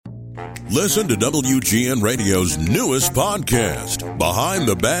Listen to WGN Radio's newest podcast, Behind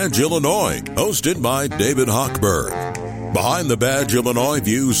the Badge Illinois, hosted by David Hochberg. Behind the Badge Illinois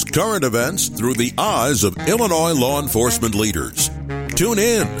views current events through the eyes of Illinois law enforcement leaders. Tune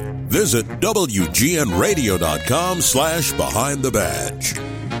in. Visit WGNRadio.com/Behind the Badge.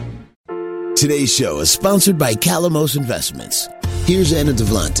 Today's show is sponsored by Calamos Investments. Here's Anna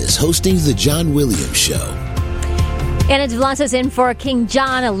Devlantis hosting The John Williams Show. Anna Devlantis in for King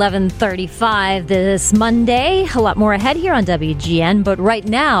John, 11:35 this Monday. A lot more ahead here on WGN, but right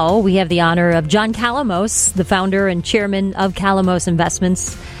now we have the honor of John Calamos, the founder and chairman of Calamos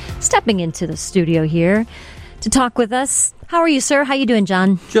Investments, stepping into the studio here to talk with us. How are you, sir? How you doing,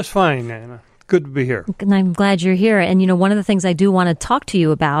 John? Just fine, Anna. Good to be here. And I'm glad you're here. And, you know, one of the things I do want to talk to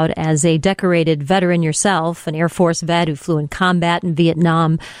you about as a decorated veteran yourself, an Air Force vet who flew in combat in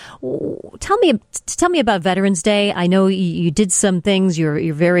Vietnam. Tell me about Veterans Day. I know you did some things.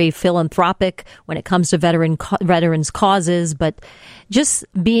 You're very philanthropic when it comes to veterans causes, but just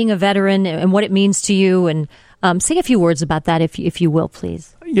being a veteran and what it means to you, and say a few words about that, if you will,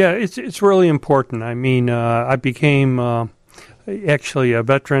 please. Yeah, it's really important. I mean, I became actually a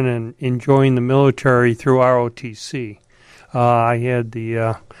veteran and enjoying the military through ROTC. I had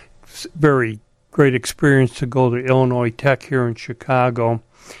the very great experience to go to Illinois Tech here in Chicago,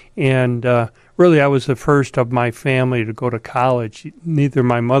 and really I was the first of my family to go to college. Neither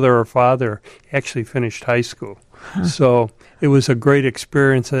my mother or father actually finished high school. So it was a great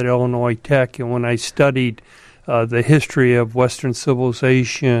experience at Illinois Tech, and when I studied the history of Western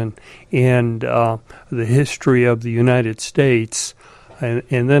civilization and the history of the United States.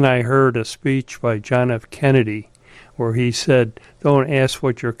 And then I heard a speech by John F. Kennedy where he said, don't ask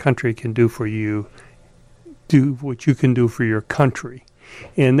what your country can do for you, do what you can do for your country.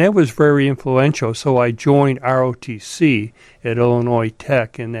 And that was very influential. So I joined ROTC at Illinois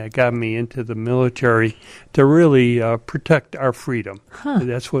Tech, and that got me into the military to really protect our freedom.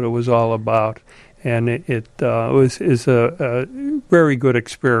 That's what it was all about. And it is a very good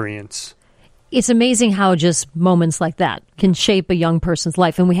experience. It's amazing how just moments like that can shape a young person's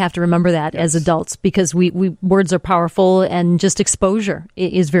life, and we have to remember that as adults, because we words are powerful, and just exposure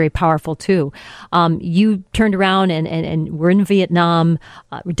is very powerful too. You turned around and were in Vietnam,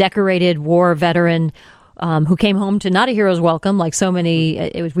 decorated war veteran. Who came home to not a hero's welcome, like so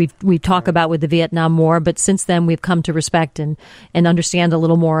many we talk about with the Vietnam War, but since then we've come to respect and understand a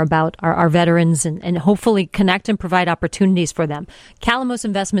little more about our veterans and hopefully connect and provide opportunities for them. Calamos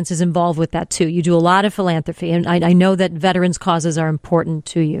Investments is involved with that too. You do a lot of philanthropy, and I know that veterans' causes are important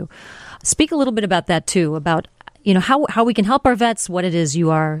to you. Speak a little bit about that too, about how we can help our vets, what it is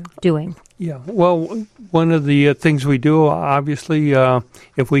you are doing. Yeah, well, one of the things we do, obviously,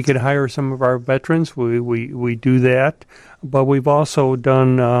 if we could hire some of our veterans, we do that. But we've also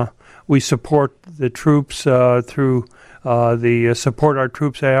done, we support the troops through the Support Our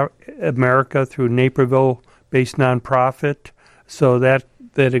Troops America through Naperville-based nonprofit. So that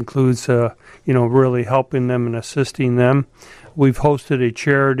includes, really helping them and assisting them. We've hosted a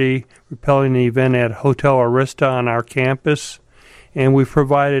charity repelling event at Hotel Arista on our campus, and we've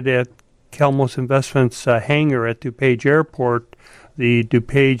provided at Calamos Investments hangar at DuPage Airport the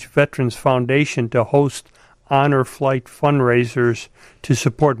DuPage Veterans Foundation to host honor flight fundraisers to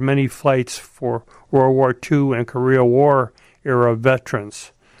support many flights for World War II and Korea War era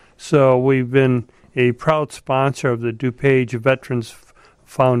veterans. So we've been a proud sponsor of the DuPage Veterans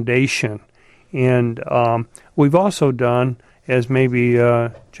Foundation. And we've also done, as maybe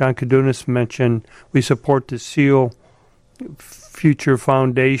John Kadunas mentioned, we support the SEAL Future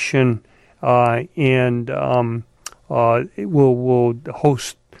Foundation, and we'll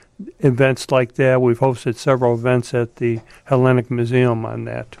host events like that. We've hosted several events at the Hellenic Museum on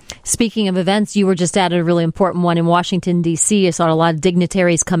that. Speaking of events, you were just at a really important one in Washington, D.C. I saw a lot of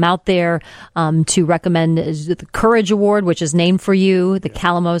dignitaries come out there to recommend the Courage Award, which is named for you, the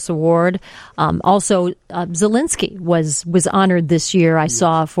Calamos Award. Also, Zelensky was honored this year, I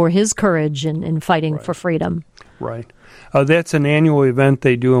saw, for his courage in fighting for freedom. Right. That's an annual event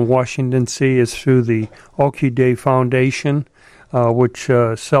they do in Washington, D.C. It's through the Oki Day Foundation, which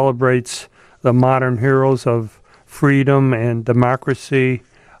celebrates the modern heroes of freedom and democracy.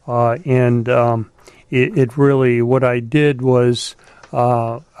 It really, what I did was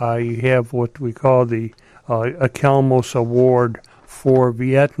I have what we call the a Calamos Award for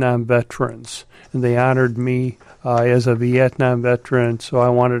Vietnam veterans. And they honored me as a Vietnam veteran, so I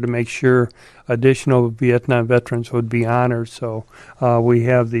wanted to make sure additional Vietnam veterans would be honored. So we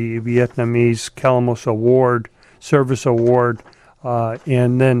have the Vietnamese Calamos Award, Service Award,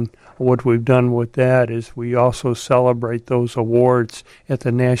 and then what we've done with that is we also celebrate those awards at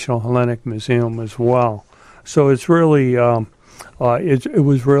the National Hellenic Museum as well. So it's really, it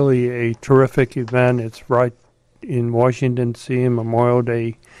was really a terrific event. It's right in Washington, D.C., Memorial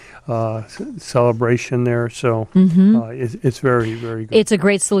Day celebration there. So it's very, very good. It's a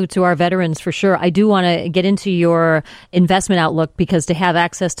great salute to our veterans for sure. I do want to get into your investment outlook, because to have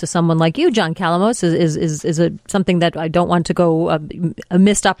access to someone like you, John Kalamos, is something that I don't want to go a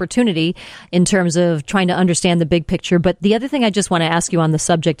missed opportunity in terms of trying to understand the big picture. But the other thing I just want to ask you on the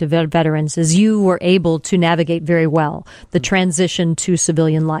subject of veterans is you were able to navigate very well the transition to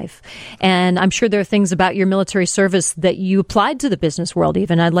civilian life. And I'm sure there are things about your military service that you applied to the business world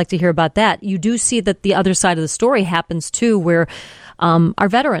even. I'd like to hear about that. You do see that the other side of the story happens too, where our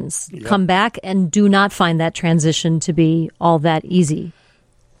veterans come back and do not find that transition to be all that easy.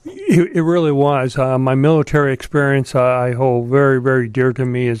 It really was. My military experience I hold very, very dear to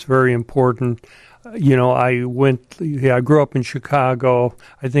me. It's very important. I grew up in Chicago.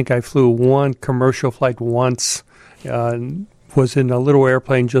 I think I flew one commercial flight once. Was in a little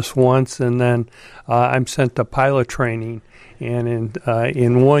airplane just once, and then I'm sent to pilot training. And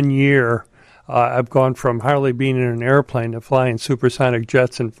in 1 year, I've gone from hardly being in an airplane to flying supersonic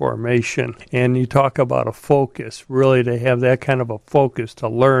jets in formation. And you talk about a focus. Really, to have that kind of a focus, to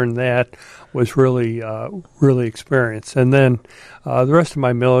learn that was really, really experience. And then the rest of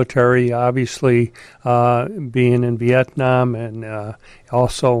my military, obviously, being in Vietnam and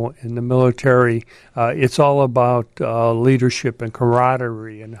also in the military, it's all about leadership and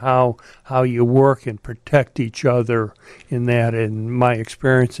camaraderie and how you work and protect each other in that. And my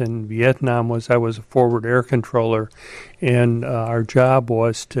experience in Vietnam was I was a forward air controller, and our job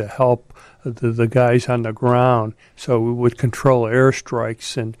was to help the guys on the ground. So we would control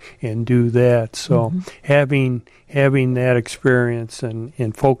airstrikes and do that. So having that experience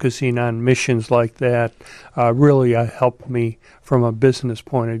and focusing on missions like that really helped me from a business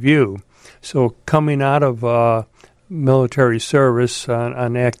point of view. So coming out of military service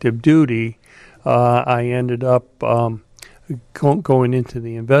on active duty, I ended up going into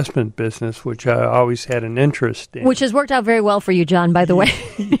the investment business, which I always had an interest in. Which has worked out very well for you, John, by the way.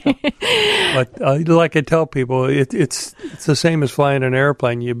 But like I tell people, it's the same as flying an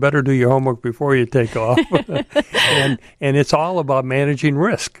airplane. You better do your homework before you take off. and it's all about managing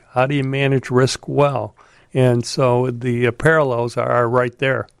risk. How do you manage risk well? And so the parallels are right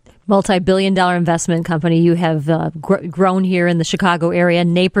there. Multi-billion-dollar investment company. You have grown here in the Chicago area.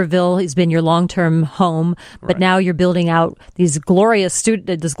 Naperville has been your long-term home, but now you're building out these glorious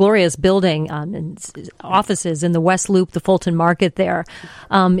building and offices in the West Loop, the Fulton Market. There,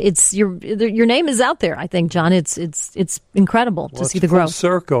 it's your name is out there. I think, John, it's incredible to see the growth. Full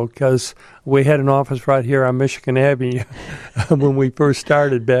circle, because we had an office right here on Michigan Avenue when we first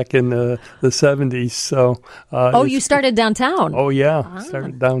started back in the 70s. So, you started downtown. Oh yeah,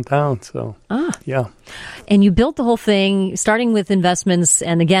 started downtown. So, yeah. And you built the whole thing, starting with investments,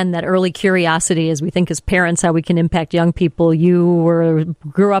 and again, that early curiosity as we think as parents how we can impact young people. You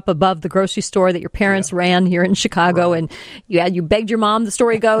grew up above the grocery store that your parents ran here in Chicago, and you begged your mom, the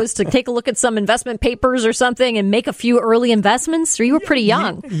story goes, to take a look at some investment papers or something and make a few early investments. Or you were pretty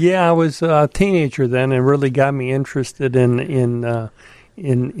young. Yeah, I was a teenager then, and really got me interested in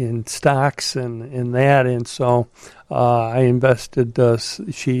stocks and that, and so I invested.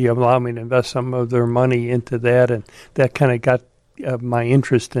 She allowed me to invest some of their money into that, and that kind of got my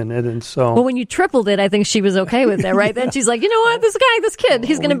interest in it. And so, well, when you tripled it, I think she was okay with that, right? Then she's like, you know what, this kid,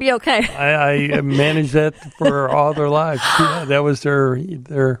 he's going to be okay. I managed that for all their lives. Yeah, that was their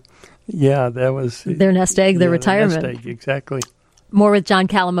that was their nest egg, their retirement. Nest egg, exactly. More with John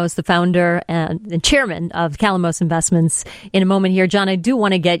Kalamos, the founder and chairman of Kalamos Investments, in a moment here. John, I do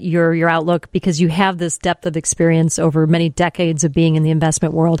want to get your outlook, because you have this depth of experience over many decades of being in the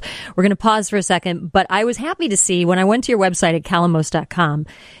investment world. We're going to pause for a second, but I was happy to see when I went to your website at kalamos.com,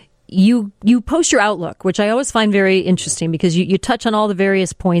 you post your outlook, which I always find very interesting, because you touch on all the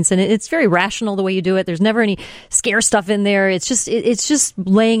various points, and it's very rational the way you do it. There's never any scare stuff in there. It's just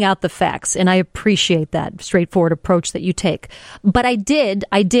laying out the facts, and I appreciate that straightforward approach that you take. But I did,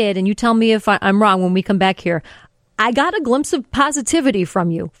 and you tell me if I'm wrong when we come back here. I got a glimpse of positivity from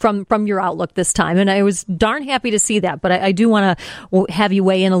you, from your outlook this time, and I was darn happy to see that. But I do want to have you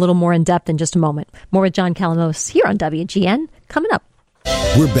weigh in a little more in depth in just a moment. More with John Kalamos here on WGN coming up.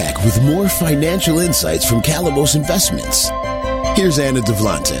 We're back with more financial insights from Kalamos Investments. Here's Anna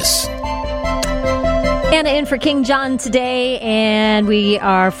Devlantis. Joanna in for King John today, and we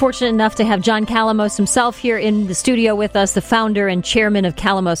are fortunate enough to have John Calamos himself here in the studio with us, the founder and chairman of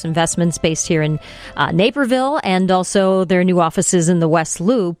Calamos Investments, based here in Naperville, and also their new offices in the West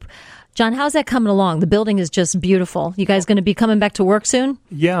Loop. John, how's that coming along? The building is just beautiful. You guys going to be coming back to work soon?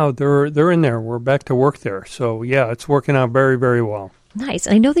 Yeah, they're in there. We're back to work there. So, yeah, it's working out very, very well. Nice.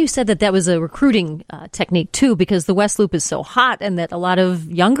 I know that you said that was a recruiting technique, too, because the West Loop is so hot and that a lot of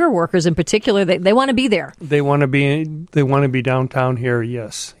younger workers in particular, they want to be there. They want to be downtown here,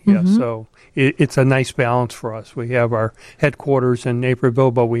 yes. Mm-hmm. Yeah, so it's a nice balance for us. We have our headquarters in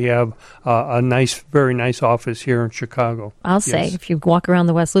Naperville, but we have a very nice office here in Chicago. I'll say, if you walk around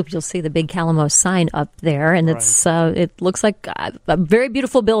the West Loop, you'll see the big Calamos sign up there, and it looks like a very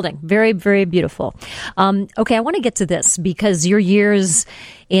beautiful building. Very, very beautiful. Okay, I want to get to this because your years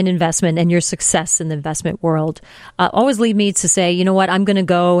in investment and your success in the investment world always lead me to say, you know what, I'm going to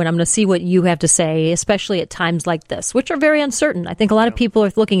go and I'm going to see what you have to say, especially at times like this, which are very uncertain. I think a lot of people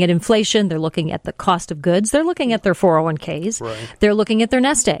are looking at inflation. They're looking at the cost of goods. They're looking at their 401ks. Right. They're looking at their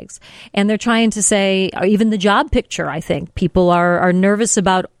nest eggs. And they're trying to say, even the job picture, I think. People are nervous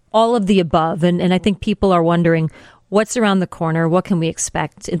about all of the above. And I think people are wondering, what's around the corner? What can we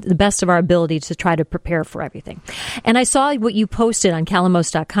expect? The best of our ability to try to prepare for everything. And I saw what you posted on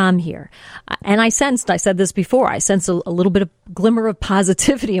calamos.com here. And I said this before, I sense a little bit of glimmer of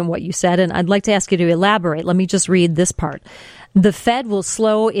positivity in what you said. And I'd like to ask you to elaborate. Let me just read this part. The Fed will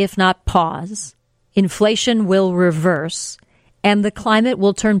slow, if not pause. Inflation will reverse. And the climate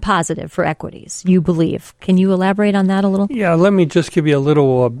will turn positive for equities, you believe. Can you elaborate on that a little? Yeah, let me just give you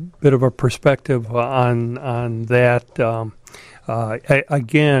a bit of a perspective on that.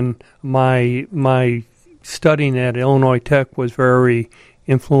 Again, my studying at Illinois Tech was very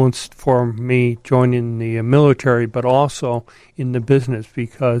influenced for me joining the military, but also in the business,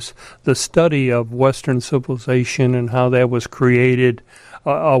 because the study of Western civilization and how that was created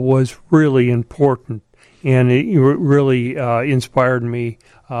was really important. And it really inspired me.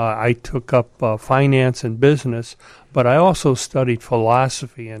 I took up finance and business, but I also studied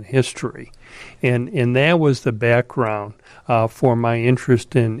philosophy and history. And that was the background for my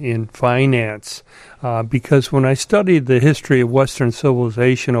interest in finance. Because when I studied the history of Western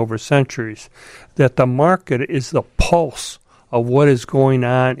civilization over centuries, that the market is the pulse of what is going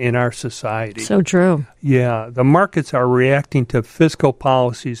on in our society. So true. Yeah, the markets are reacting to fiscal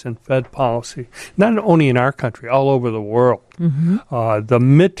policies and Fed policy, not only in our country, all over the world. Mm-hmm. The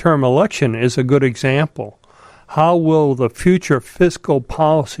midterm election is a good example. How will the future fiscal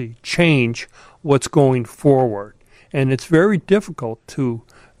policy change what's going forward? And it's very difficult to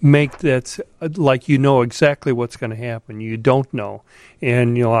make that like you know exactly what's going to happen. You don't know.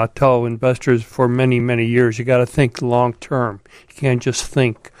 And, I tell investors for many, many years, you got to think long term. You can't just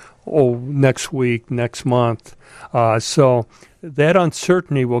think, next week, next month. So that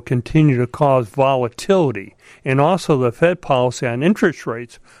uncertainty will continue to cause volatility. And also the Fed policy on interest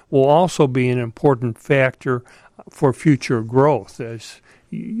rates will also be an important factor for future growth, as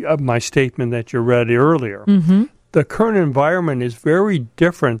my statement that you read earlier. Mm-hmm. The current environment is very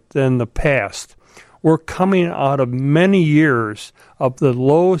different than the past. We're coming out of many years of the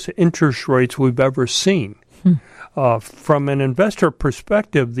lowest interest rates we've ever seen. From an investor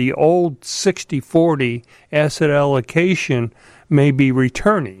perspective, the old 60-40 asset allocation may be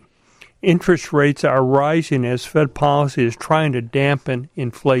returning. Interest rates are rising as Fed policy is trying to dampen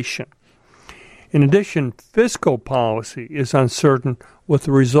inflation. In addition, fiscal policy is uncertain with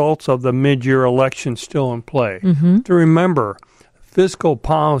the results of the mid-year election still in play. Mm-hmm. To remember, fiscal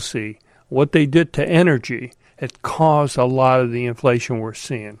policy, what they did to energy, had caused a lot of the inflation we're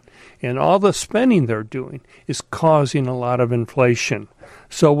seeing. And all the spending they're doing is causing a lot of inflation.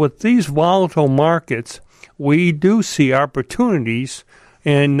 So with these volatile markets, we do see opportunities,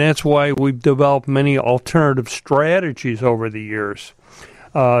 and that's why we've developed many alternative strategies over the years.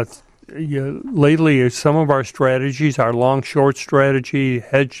 Lately, some of our strategies, our long-short strategy,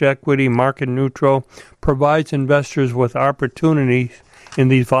 hedged equity, market neutral, provides investors with opportunities in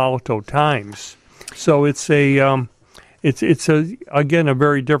these volatile times. So it's again a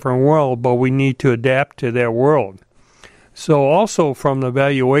very different world, but we need to adapt to that world. So also from the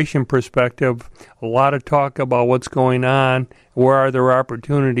valuation perspective, a lot of talk about what's going on, where are there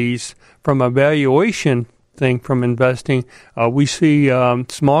opportunities. From a valuation thing from investing, we see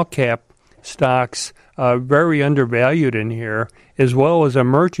small cap stocks very undervalued in here, as well as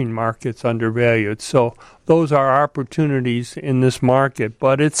emerging markets undervalued. So those are opportunities in this market,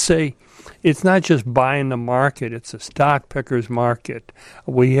 but it's not just buying the market, it's a stock picker's market.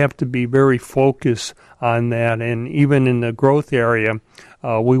 We have to be very focused on that, and even in the growth area,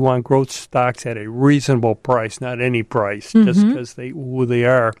 we want growth stocks at a reasonable price, not any price, just because who they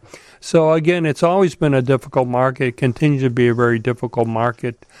are. So again, it's always been a difficult market. It continues to be a very difficult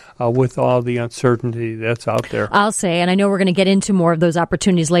market with all the uncertainty that's out there. I'll say, and I know we're going to get into more of those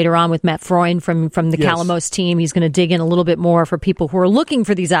opportunities later on with Matt Freund from the Calamos team. He's going to dig in a little bit more for people who are looking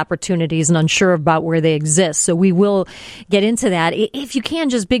for these opportunities and unsure about where they exist. So we will get into that. If you can,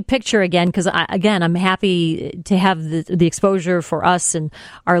 just big picture again, because I'm happy to have the exposure for us and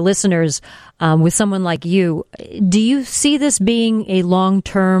our listeners with someone like you. Do you see this being a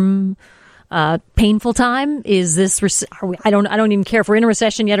long-term painful time? Is this? I don't even care if we're in a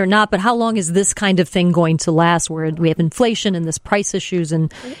recession yet or not. But how long is this kind of thing going to last? Where we have inflation and this price issues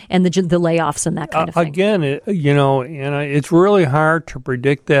and the layoffs and that kind of thing. Again, it's really hard to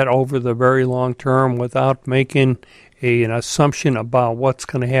predict that over the very long term without making an assumption about what's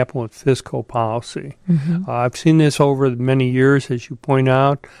going to happen with fiscal policy. I've seen this over many years, as you point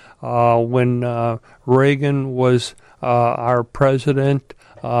out. When Reagan was our president,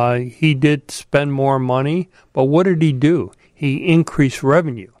 he did spend more money, but what did he do? He increased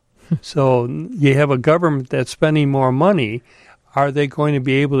revenue. So you have a government that's spending more money. Are they going to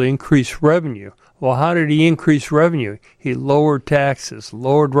be able to increase revenue? Well, how did he increase revenue? He lowered taxes,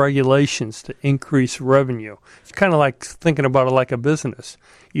 lowered regulations to increase revenue. It's kind of like thinking about it like a business.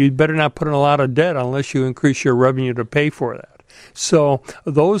 You better not put in a lot of debt unless you increase your revenue to pay for that. So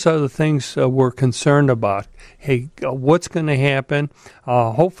those are the things we're concerned about. Hey, what's going to happen?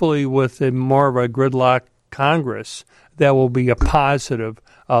 Hopefully with more of a gridlock Congress, that will be a positive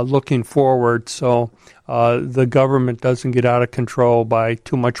looking forward, so the government doesn't get out of control by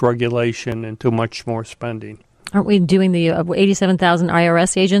too much regulation and too much more spending. Aren't we doing the 87,000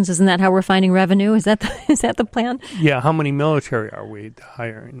 IRS agents? Isn't that how we're finding revenue? Is that the plan? Yeah. How many military are we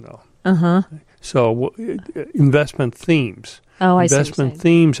hiring, though? So investment themes. Oh, I see. Investment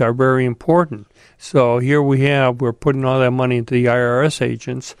themes are very important. So here we're putting all that money into the IRS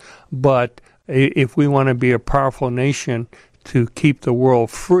agents, but if we want to be a powerful nation to keep the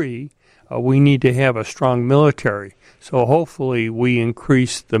world free, we need to have a strong military. So hopefully we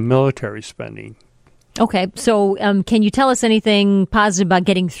increase the military spending. Okay, so can you tell us anything positive about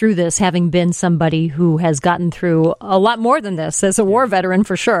getting through this, having been somebody who has gotten through a lot more than this, as a war veteran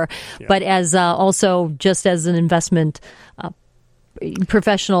for sure, but as also just as an investment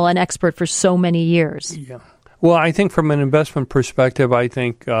professional and expert for so many years? Yeah. Well, I think from an investment perspective, I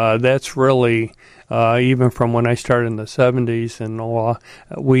think that's really, even from when I started in the 70s and all,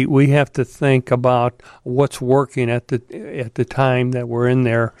 we have to think about what's working at the time that we're in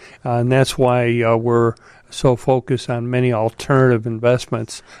there. And that's why we're so focused on many alternative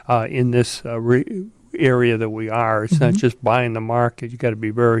investments in this area that we are. It's not just buying the market. You got to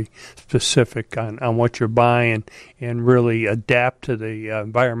be very specific on what you're buying and really adapt to the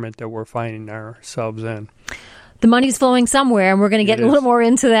environment that we're finding ourselves in. The money's flowing somewhere, and we're going to get a little more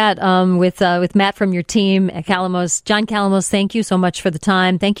into that with Matt from your team at Calamos. John Calamos, thank you so much for the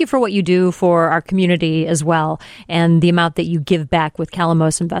time. Thank you for what you do for our community as well, and the amount that you give back with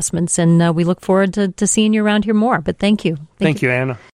Calamos Investments. And we look forward to seeing you around here more. But thank you. Thank you, Anna.